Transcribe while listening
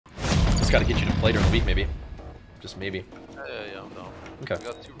just gotta get you to play during the week, maybe. Just maybe. Yeah, I'm down. Okay. I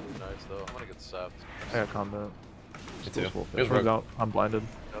got 2 rune knives though. I'm gonna get sapped. I got combat. Me too. Here's rogue. I'm blinded.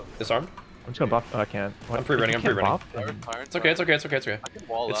 Yep. Disarmed? I'm just gonna buff. I can't. What? I'm pre-running, I'm pre-running. It's okay, it's okay, it's okay, it's okay. I can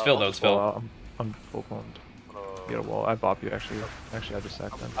wall It's out. filled though, it's filled. I'm full cloned. Get a wall. I bop you actually. Actually, I just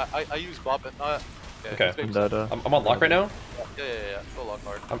sacked them. I use bop and Okay. I'm dead. I'm on lock right now. Yeah. Go lock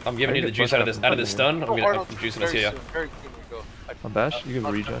hard. I'm giving you the juice out of this stun. I'm juicing this. Yeah. Very soon we go. On bash, you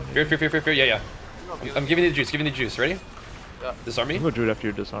can regen. Fear. Yeah. I'm giving you the juice. Giving you the juice. Ready? Yeah. Disarm me. You can go druid after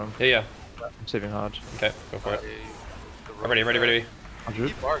your disarm. Yeah. I'm saving Hodge. Okay, go for it. I'm ready. On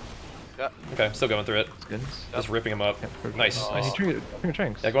druid. Yeah. Okay, I'm still going through it. Skins. Just ripping him up. Nice. Nice. Finger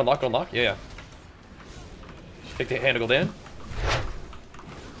tranks. Yeah, go on lock. Yeah. Take the hand to go in.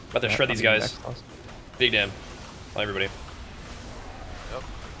 About to shred these guys. Big damn. On everybody. Yep.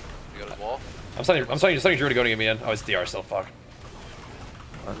 You got his wall. I'm starting Druid to go to get me in. Oh, it's DR still. Fuck.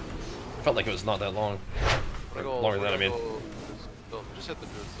 Felt like it was not that long. Longer than that, I mean. Just hit the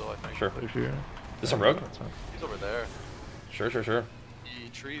druid still, I think. Sure. There's some rogue? He's over there. Sure. The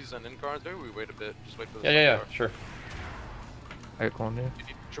trees and incarns there, we wait a bit. Just wait for the Yeah, sure. I got clone here.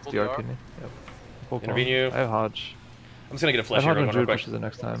 Triple DR DR. kidney. Yep. Intervene you. I have Hodge. I'm just gonna get a I flash have here Hodge real and druid quick. pushes the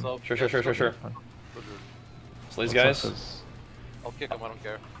next time. Sure. So these guys. I'll kick him, I don't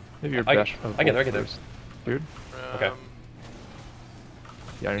care. Maybe your I bash. get there. Dude. Okay.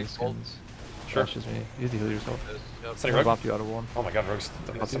 The iron skins. Sure. Bashes me. You need to heal yourself. Yep. Sunny I'll rogue? bop you out of one. Oh my god, rogue's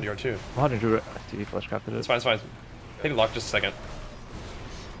some DR too. I'm Hodge and druid FTE flash captured it. It's fine. Take the lock just a second.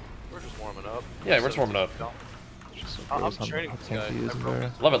 We're just warming up. Yeah, we're just warming up. It's just so I'm gross training how this guy. tanky he is in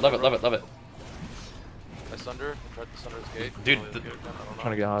there. Love it. I sunder. Tried to sunder his gate. Dude, I don't know.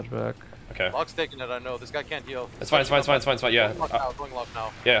 Trying to get Hodge back. Okay. Lock's taking it, I know. This guy can't heal. It's fine. Yeah. Going lock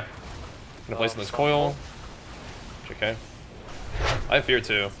now. Yeah. Gonna place in this coil. Okay. I have fear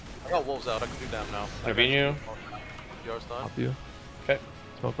too. I got wolves out. I can do damn now. Intervene you. DR stun. Pop you. Okay.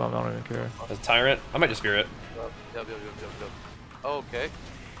 Smoke bomb, I don't even care. There's a tyrant. I might just fear it. Yep. Okay.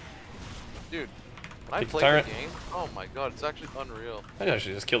 Dude, when I Kick the play the tyrant. game, oh my god, it's actually unreal. I can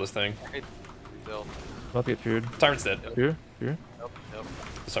actually just kill this thing. I hate Bill. About to get feared. Tyrant's dead. Fear? Yep.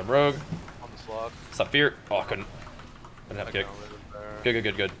 Some rogue. On the slot. Stop fear. Oh, I couldn't. Didn't have a kick.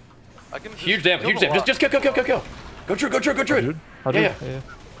 Good. I can Huge damage. Just kill. Go Druid. Dude? Yeah.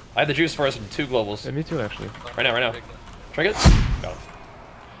 I had the juice for us in 2 globals. Yeah, me too, actually. Right now. Trinket. Got him.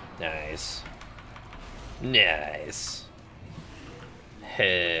 Nice. Hell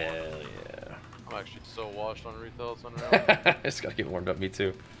yeah. I'm actually so washed on retail, it's unreal. Just gotta get warmed up, me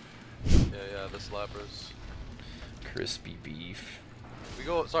too. Yeah, the slappers. Crispy beef. We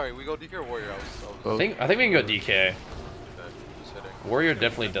go DK or Warrior? I think we can go DK. Okay, just hitting. Warrior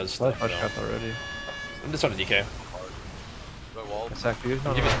definitely does stuff. Flash cap already. I'm just on the DK. Do I wall? I sacked you.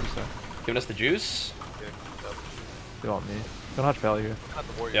 No, Give no, it- I'm sacked. Giving us the juice. Okay, yep. You want me. Don't Hodge value here. Not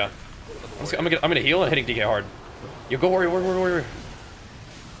the Warrior. Yeah. Not the I'm gonna heal and hitting DK hard. You go Warrior.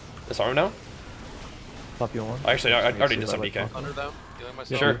 Disarm now? Top you on. Actually, I already did some DK. Under them, healing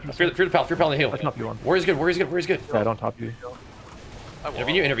myself. Sure. Fear the pal in the heal. I top you on. Warrior's good. Yeah, I don't top you. I wall.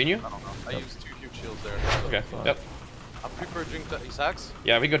 Intervene you? I don't know. I used 2 huge shields there. So Okay. Yep. I'm pre-purging these hacks.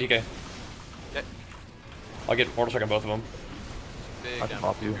 Yeah, we can go DK. Okay. I'll get mortal strike on both of them. Big I can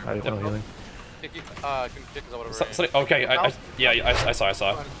pop you. I have no healing. Kicky. I can kick as I whatever. Okay, I saw.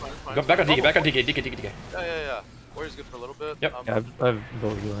 Fine. Go back on DK. Yeah. Warrior's good for a little bit. Yep. Yeah, I have no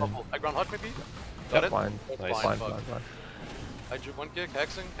healing. I ground hug maybe? Got it? Fine. Nice. Fine. I drew 1 kick,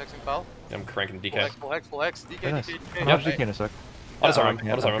 hexing pal. I'm cranking Full DK. hex, DK, Nice. DK. I'm Hodge DK in a sec. I'll disarm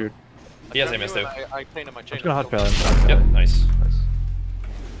Yeah, him. He has aim too. I painted my I'm chain. just gonna Hodge pal him. Yep, nice. Nice.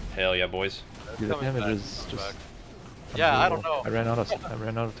 Hell yeah, boys. Dude, the damage is just... Yeah, I don't unbelievable. know. I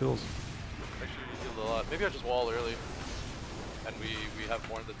ran out of tools. Actually, we healed a lot. Maybe I just wall early. And we have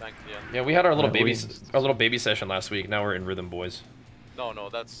more in the tank at the end. Yeah, we had our little Yeah, baby session last week. Now we're in rhythm, boys. No,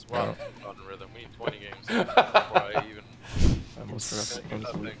 that's we're not in rhythm. We need 20 games before I even. I almost forgot to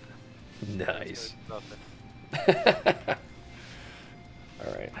Nothing. Nice. Nothing.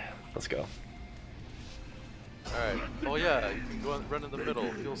 All right, let's go. Alright. Oh yeah, you can go and run in the middle.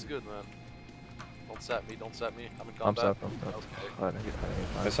 Feels good, man. Don't sap me. I'm in I'm combat. sapped. Okay.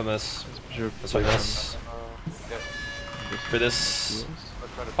 This on this. Sure. This on this. Okay. For this.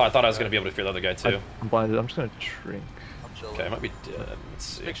 Let's try to Oh, I thought I was gonna be able to fear the other guy too. I'm blinded. I'm just gonna shrink. I'm chilling. Okay, I might be dead. Let's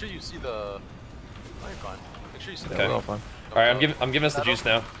see. Make sure you see the. Oh, you're fine. Make sure you see Okay. the. We're all fine. All right, I'm giving us the juice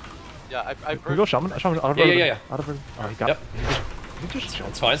now. Yeah, I Can we go shaman? Shaman out of Yeah. Out of Oh, he got Yep. He just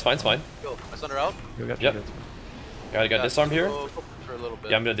It's fine. Go. I send her out. You got Yep. I got disarmed here. Go for a little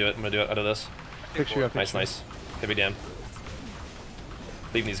bit. Yeah, I'm gonna do it. Out of this. Picture. Nice. Heavy damn.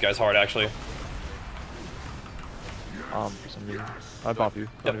 Leaving these guys hard, actually. For some reason. I bop you.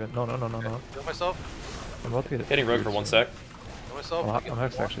 Yep. Not even. No, no, no, no, no. Kill myself. I'm about to get Hitting rogue for 1 sec. Kill myself. I'm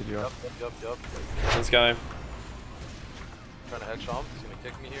hex actually, DR. Yep. This guy. Trying to head Sham. He's gonna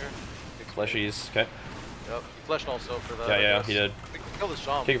kick me here. Fleshies. Okay. Yep. He fleshed also for that. Yeah, he did. We can kill this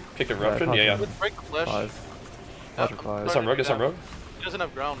Sham. Kick the eruption? Yeah. Break the flesh. 5. This on rogue? He doesn't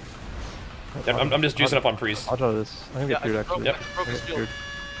have ground. Yeah, I'm just juicing up on priest. I'll draw this. I'm gonna get feared actually. Yep. Broke his shield.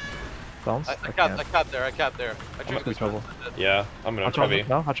 Bounce? I capped there. I I'm in trouble. Yeah, I'm gonna try me.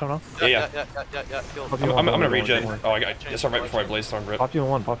 No, hot shot now. Yeah. Kill. I'm gonna regen. Oh, I got disarm right before I blaze storm rip. Pop you in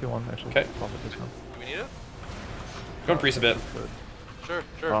one actually. Okay. Pop it this one. Do we need it? Going priest a bit. Sure.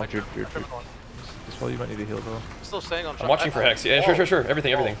 Oh, dude. This wall you might need to heal though. I'm still staying on. I'm watching for hex. Yeah, sure.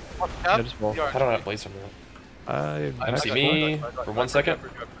 Everything. Yeah, just wall. I don't have blaze storm rip. I see me for 1 second.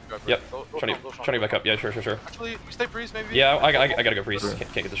 Yep. Trying to back up. Yeah, sure. Actually, we stay priest maybe? Yeah, I gotta go priest.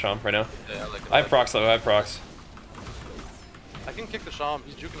 Can't get the Sham right now. Yeah, I like it. I have procs though. I can kick the Sham.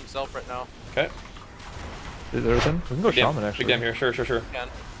 He's juking himself right now. Okay. Is there then? We can go Big shaman actually. Big damn here. Sure. Can.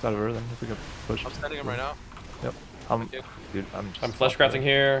 It's out of her then if we can push. I'm sending him right now. Yep. Dude, I'm flesh crafting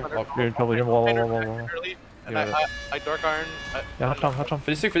here. You're in trouble. You're wall. And I dark iron. Yeah, hot jump.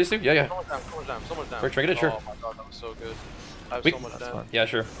 For these two. Yeah. So much damage. We're trinketed, sure. Oh my god, that was so good. I have We- so much damage. Yeah,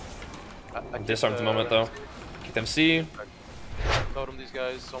 sure. I Disarm at the moment though. Kick them C. Totem these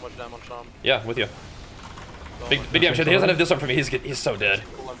guys, so much damage on Sham. Yeah, with you. Big damage. He doesn't have disarm for me. He's so dead.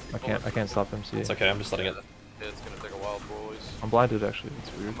 I can't stop him. See. It's okay. I'm just letting it. It's gonna take a while, boys. I'm blinded actually.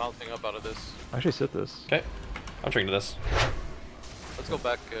 It's weird. I'm mounting up out of this. I actually sit this. Okay. I'm trying to this. Let's go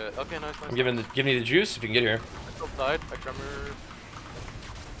back. Okay, nice. I'm giving you the juice if you can get here. I still died. I tremor.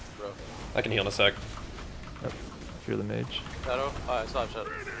 Bro. I can heal in a sec. Yep. If you're the mage. Shadow. I still have Shadow.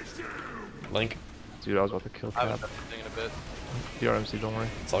 Link. Dude, I was about to kill I haven't Cap. done anything in a bit. DRMC, don't worry.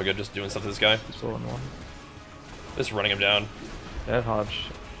 It's all good. Just doing stuff to this guy. Just roll in one. Just running him down. Yeah, Hodge.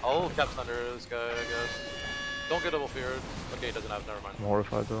 I'll Cap's under this guy, I guess. Don't get double feared. Okay, he doesn't have. Never mind. I'm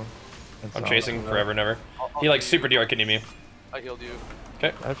horrified though. I'm chasing forever and ever. He like super DR kidney me. I healed you.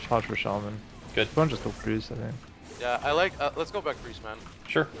 Okay. I have Hodge for Shaman. Good. Everyone just go priest, I think. Yeah, I like. Let's go back priest, man.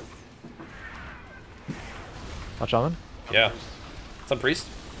 Sure. Hot Shaman? Yeah. Priest. It's on priest.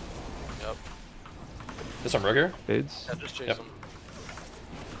 Yep. This on rogue here. Fades. Yeah, just chase Yep. him.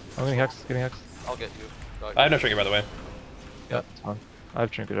 I'm getting hex. I'll get you. I have no trigger by the way. Yeah, it's fine. I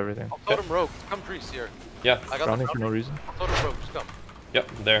have trinket everything. I'll totem rogue. Come priest here. Yeah. I got Grounding the for no reason. I'll totem rogue. Just come.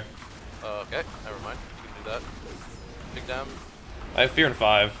 Yep. I'm there. Okay, never mind. You can do that. Big dam. I have fear in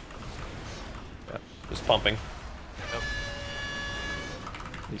 5. Yeah. Just pumping.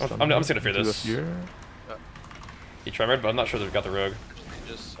 He's I'm just gonna fear do a this. fear. He tremored, but I'm not sure they've got the rogue.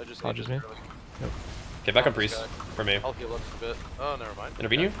 I just Hodges me. Yep. Okay, back on priest for me. I'll heal up a bit. Oh, never mind.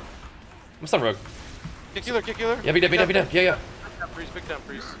 Intervene you? I'm still on rogue. Kick healer. Yeah, be dead. Yeah. Big damn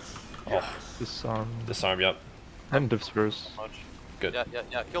priest. Oh, Disarm, yep. and disperse. Much. Good.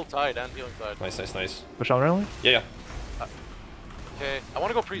 Yeah. Kill tide and healing tide. Nice. Push on randomly? Yeah. Okay, I want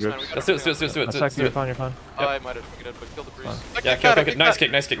to go priest, man. We Let's do it. You're fine. I might have figured it, but kill the priest. Yeah, kill. Nice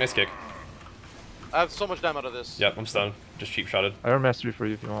kick. I have so much damage out of this. Yep, I'm stunned. Just cheap shotted. I have mastery for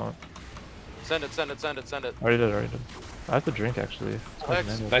you if you want. Send it. Already did. I have to drink actually.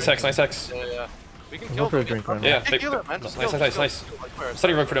 Nice hex. Yeah. We can I'll kill go for a them. drink right now. Yeah, Kick healer, man. Just kill, nice.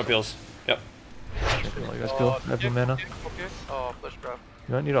 Study rogue for no pills. Yep. Drinking while you guys kill. I have no mana. Okay. Oh, flesh grab.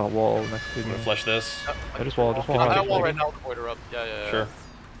 You might need a wall next to I'm me. gonna flush this. I just wall. I have wall right now. Void her up. Yeah. Sure.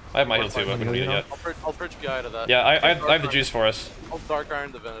 I have my heal too, but we don't need it yet. I'll purge PI to that. Yeah, I have the juice for us. I'll dark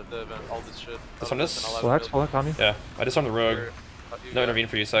iron the vent, all this shit. This one is? Full hex on me. Yeah, I disarmed the rogue. No intervene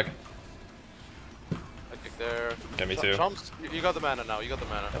for you, sec. I kick there. Okay, me too. Chumps, you got the mana now.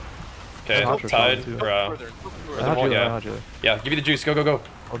 Okay, I'll try tide to. or Yeah. yeah. Give me the juice. Go.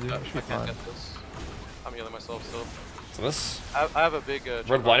 I'll do. I It should be can't fine. get this. I'm healing myself still. So this I have a big.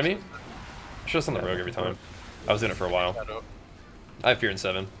 rogue blinded me. Should have done the rogue every time. I was doing it for a while. Shadow. I have fear in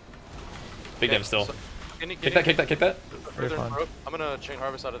 7. Big damn still. So, Kick that. Further in rope. I'm gonna chain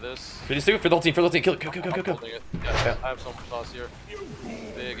harvest out of this. For these two, for the whole team. Kill. I'm holding it. Yeah, I have so much sauce here.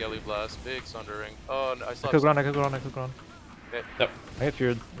 Big Ellie blast, big sundering. Oh, no, I still I have could run. Okay. Yep. I get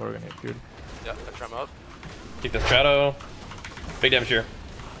feared. We're gonna get feared. Yeah, I trim up. Kick this shadow. Big damage here.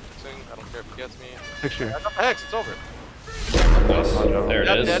 Sing. I don't care if he gets me. Picture. I got the hex. It's over. Nice. There it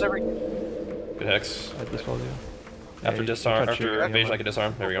Dead is. every. Good hex. I disposed you. After disarm, after invasion, I can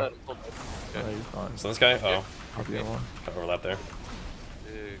disarm. There we go. Yeah, he's fine. So this guy, oh, I'll be one. got overlap there.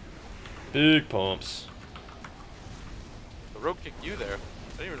 Big. Big pumps. The rogue kicked you there.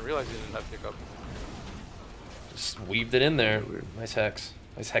 I didn't even realize he didn't have pickup. Just weaved it in there. Nice hex.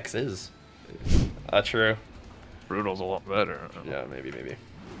 Nice Hex is. True. Brutal's a lot better. Yeah, maybe.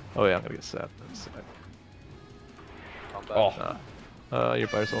 Oh yeah, I'm gonna get sapped. You're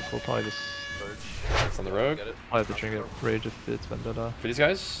by yourself. We'll probably just It's on the rogue. I'll have to trinket rage if it's Vendetta. For these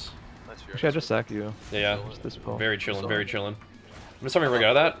guys? Actually, I just sack you. Yeah. Just this spell. Very chillin', very chillin'. I'm just having rig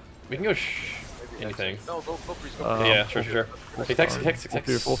out of that. We can go anything. No, go freeze, go Yeah, yeah, sure. Hey, Hex.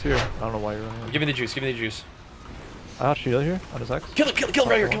 Full fear. I don't know why you're running. Give me the juice. I got shield here on his Hex. Kill him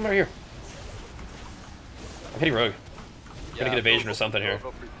right here, I'm hitting rogue. Gonna get evasion or something here.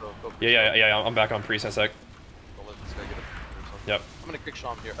 Yeah, I'm back on priest in a sec. Don't let this guy get a Yep. I'm gonna kick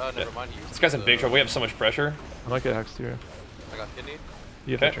Sham here. Never mind. This guy's in big trouble. We have so much pressure. I might get Hexed here. I got kidney.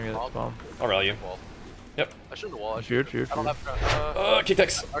 You have to trinket bomb. I'll rally you. Yep. I shouldn't wall. I Feared. don't have Kick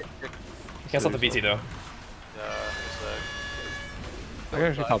Hex. Cancel out the BT though. Yeah, I can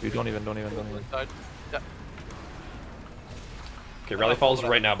actually top you. Don't even. Yeah. Okay, rally falls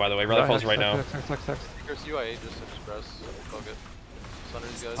right now, by the way. Rally falls right now. Hex. There's UIA just to express. Fuck it. Thunder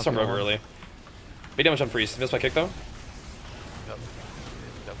these guys. Some rogue early. Big damage on priest. Missed my kick though. Yep.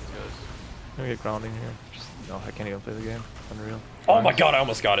 Yep, these guys. I'm gonna get grounding here. Just no, I can't even play the game. Unreal. Oh my god, I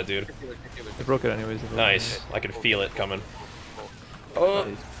almost got it, dude. They broke it anyways. Nice. I could feel it coming. Oh.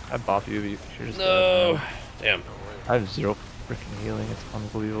 I bop you, but you should just no. Damn. I have 0 freaking healing. It's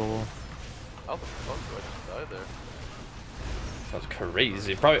unbelievable. How the fuck do I just die there? That was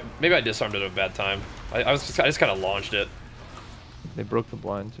crazy. Probably, maybe I disarmed it at a bad time. I just kind of launched it. They broke the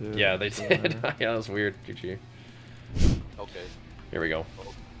blind too. Yeah, they did. Yeah, that was weird. GG. Okay. Here we go.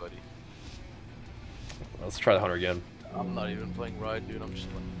 Oh, buddy. Let's try the hunter again. I'm not even playing ride, dude. I'm just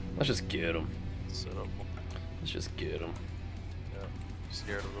like. Let's just get him. Set up. Let's just get him. Yeah.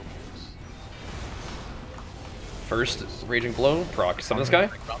 Scared of them. First, raging blow. Proc. Summon this guy.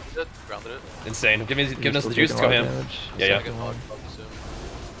 Grounded it. Insane. Giving us the juice. Let's go ham. Yeah. I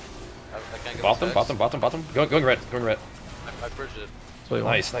can't get Bop them. Going red. I purged it.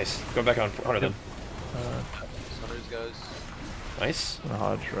 Nice. Going back on hunter then. Thunder these guys. Nice.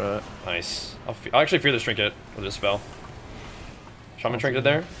 Hodge, right. Nice. I'll actually fear this trinket with this spell. Shaman trinket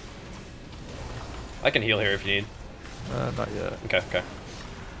there. I can heal here if you need. Not yet. Okay.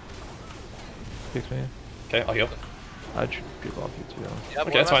 Kicks me. Okay, I'll heal. I'd keep off you too. Yeah,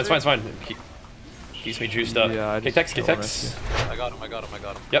 Okay, it's fine. Keeps me juiced up. Yeah, Kick Tex. I got him.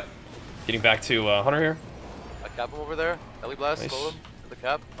 Yep. Getting back to Hunter here. I cap him over there. Ellie Blast, Nice. slow him. The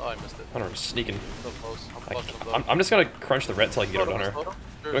cap. Oh, I missed it. Hunter sneaking. So close. I'm flushing him. I'm just gonna crunch the red till I can get over to Hunter.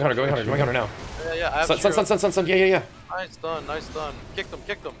 Going Hunter now. Yeah. I have Stun. Yeah. Nice stun. Kicked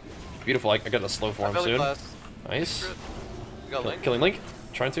him. Beautiful. I got a slow form Ellie soon. Blast. Nice. We got Link. Killing Link.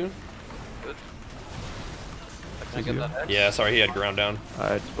 Trying to. Good. I can't get that X. Yeah, sorry, he had ground down.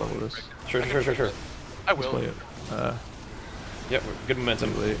 I just bubble this. Sure. I will. Yep, good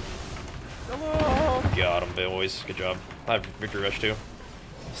momentum. Too late. Hello. Got him, boys. Good job. I have victory rush too.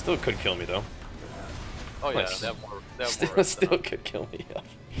 Still could kill me though. Oh yeah, Nice. they have more. Still could kill me.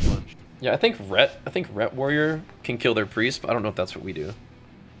 Yeah, I think Ret Warrior can kill their priest, but I don't know if that's what we do.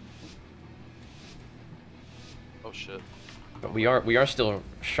 Oh shit. But we are still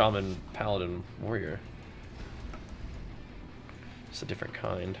Shaman, Paladin, Warrior. It's a different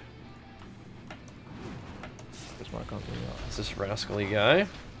kind. It's this rascally guy.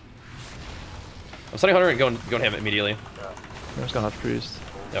 I'm setting Hunter and going ham immediately. Yeah. I'm just gonna have priest.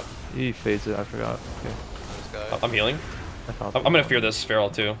 Yep. He fades it. I forgot. Okay. This guy. I'm healing. I'm gonna fear this feral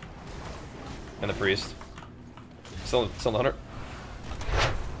too. And the priest. Still the Hunter.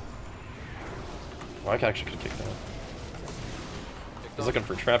 Well, I actually could kick that. He's looking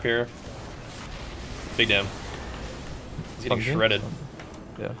for a trap here. Big damn. He's getting shredded.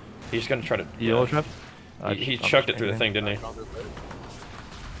 Yeah. He's gonna try to. Yellow trap? He chucked it through the thing, didn't he?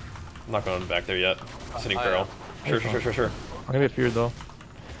 I'm not going back there yet. Sitting feral. Sure. I'm gonna get feared though.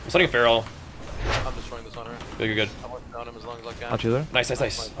 I'm setting feral. I'm destroying this Hunter. Good. I want down him as long as I can. Out you there? Nice.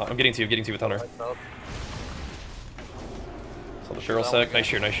 I'm getting to you with Hunter. Up. So the feral sec. Nice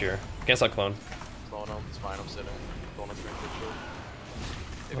shear. Cancel that clone. Slowing him. It's fine. I'm sitting. Don't let me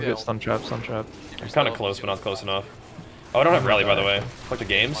I'll get stun trap. I'm kind of close, but not close enough. Oh, I don't have rally, by the way. Fuck the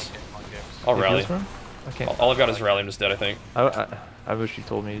games. I'll rally. I can't. All I've got is rally. I'm just dead, I think. I wish you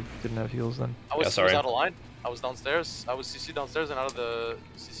told me you didn't have heals then. I was sorry. out of line. I was downstairs. I was CC downstairs, and out of the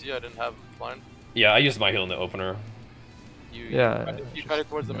CC, I didn't have line. Yeah, I used my heal in the opener. You tried it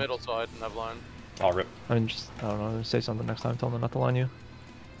towards the middle, so I didn't have line. I'll rip. I mean, just, I don't know, say something next time. Tell them not to line you.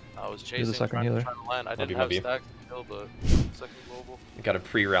 I was chasing, second trying healer. to land. I didn't have stacks to kill the second global. You got a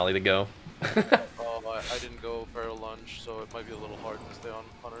pre-rally to go. I didn't go feral lunge, so it might be a little hard to stay on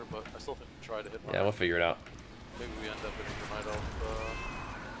Hunter, but I still try to hit Hunter. Yeah, we'll figure it out. Maybe we end up hitting the night elf.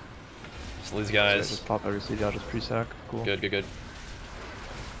 Still these So guys. just pop every siege, I'll just pre-sack. Cool. Good, good, good.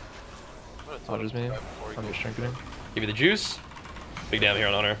 Dodges me. I'm just shrinking. Give you the juice. Big dam here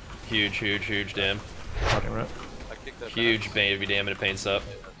on honor. Huge, huge, huge dam. Dodging right. Huge baby dam and it paints up.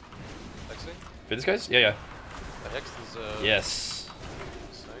 Hexing? For these guys? Yeah, yeah. The hex is Yes.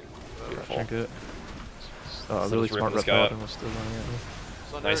 Beautiful. Shrink it. So Really just smart ripping this rep guy out up. and we're still running at me.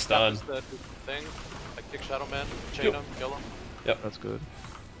 So Nice stun. The thing. I kick Shadow Man, chain Yep. him, kill him. Yep. That's good.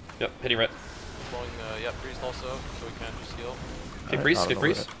 Yep. Hitting red. Blowing, yeah, Priest also, so we can just heal. Kick priest. Kick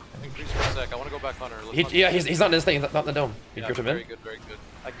priest. Kick Priest for a sec. I want to go back Hunter. Yeah, he's not in this thing. Not in the dome. You Yeah, drift him very in. good, very good.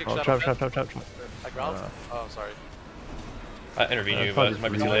 I kick Oh, Shadow trap, Man. trap. I ground? Oh, sorry. I intervene you, but it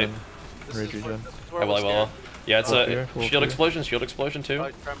might be too late. Rage regen. Where I will. Yeah, it's a Full shield fear. explosion. Shield explosion too.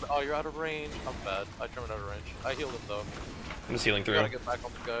 Oh, you're out of range. I'm bad. I trimmed out of range. I healed him though. I'm just healing I through. gotta get back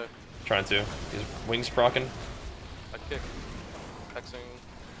on the guy. Trying to. His wings procking. I kick. Hexing.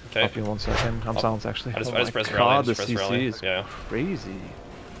 Okay. I'll be 1 second. I'm silenced actually. I just Oh my press God, rally. the Just press rally. CC is Yeah. crazy.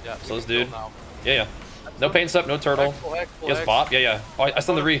 Yeah. So this we can dude. kill now. Yeah, yeah. No paints up, no turtle. Full hex, full He has hex. bop. Yeah, yeah. Oh, I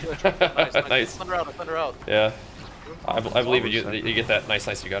stunned the re. Nice. Nice. Thunder out. Thunder out. Yeah. I believe it. You get that. Nice,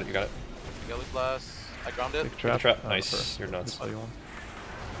 nice. You got it. You got it. Yellow blast. I ground it. Big trap. Trap. Oh, Nice. perfect. You're nuts. That's all you want.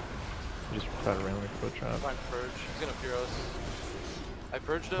 You just try to randomly put trap. Trying to purge. He's gonna fear us. I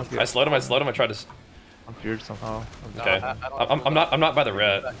purged him. Okay. I slowed him. I slowed him. I tried to. I'm feared somehow. No, Okay. I don't I'm not by the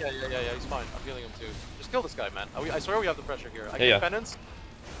red. Yeah, he's fine. I'm healing him too. Just kill this guy, man. I swear we have the pressure here. I Yeah, yeah. kick penance.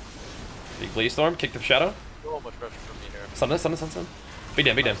 Big bleed storm. Kick the shadow. So much pressure from me here. Stun this. Stun this. Stun this. Big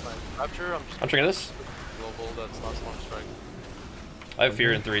dam. Big dam. Rapture, I'm triggering this. global, that's not storm strike. I have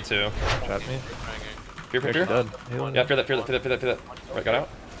fear in 3 too. Trap me. Fear for You're fear. dead. Healing. Yeah, fear that. Fear that. Fear that. Fear that. Fear that. Right, got out.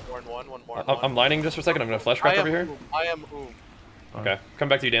 One more. I'm lining just for a second. I'm gonna flash craft over here. I am Okay. Come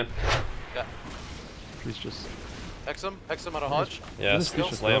back to you, Dan. Yeah. Please just. Hex him out of Hodge. Yeah. This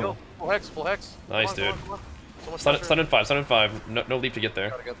is Slam. just Full hex. Nice, dude. So much Stun pressure. in 5. Stun in 5. No leap to get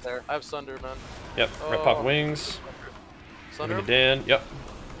there. Gotta get there. I have Sunder, man. Yep. Red pop wings. Sunder. Give me Dan. Yep.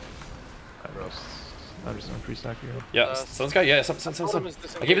 I roast. I'm just gonna pre-stack you. Yeah. Stun this guy. Yeah. Stun.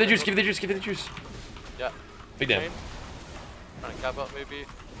 I give you the juice. Give you the juice. Give you the juice. Yeah. Big dam. Chain. Trying to cap out maybe.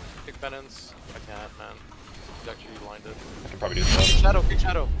 Kick penance. I can't, man. He's actually blinded. I can probably do this. Kick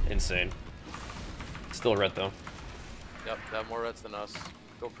shadow. Insane. Still red though. Yep, they have more reds than us.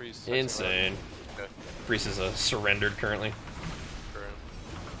 Go priest. Insane. Okay. Priest is surrendered currently. Current.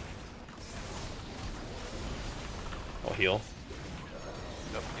 I'll heal.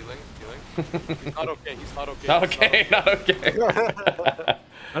 Yep, healing. He's not okay. Not okay. Not okay.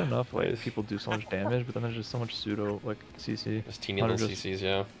 I don't know if like people do so much damage, but then there's just so much pseudo like CC. Just teeny little Hunter CCs,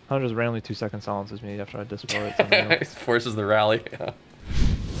 yeah. Hunter just randomly 2 second silences me after I dispel it. Forces the rally. Yeah.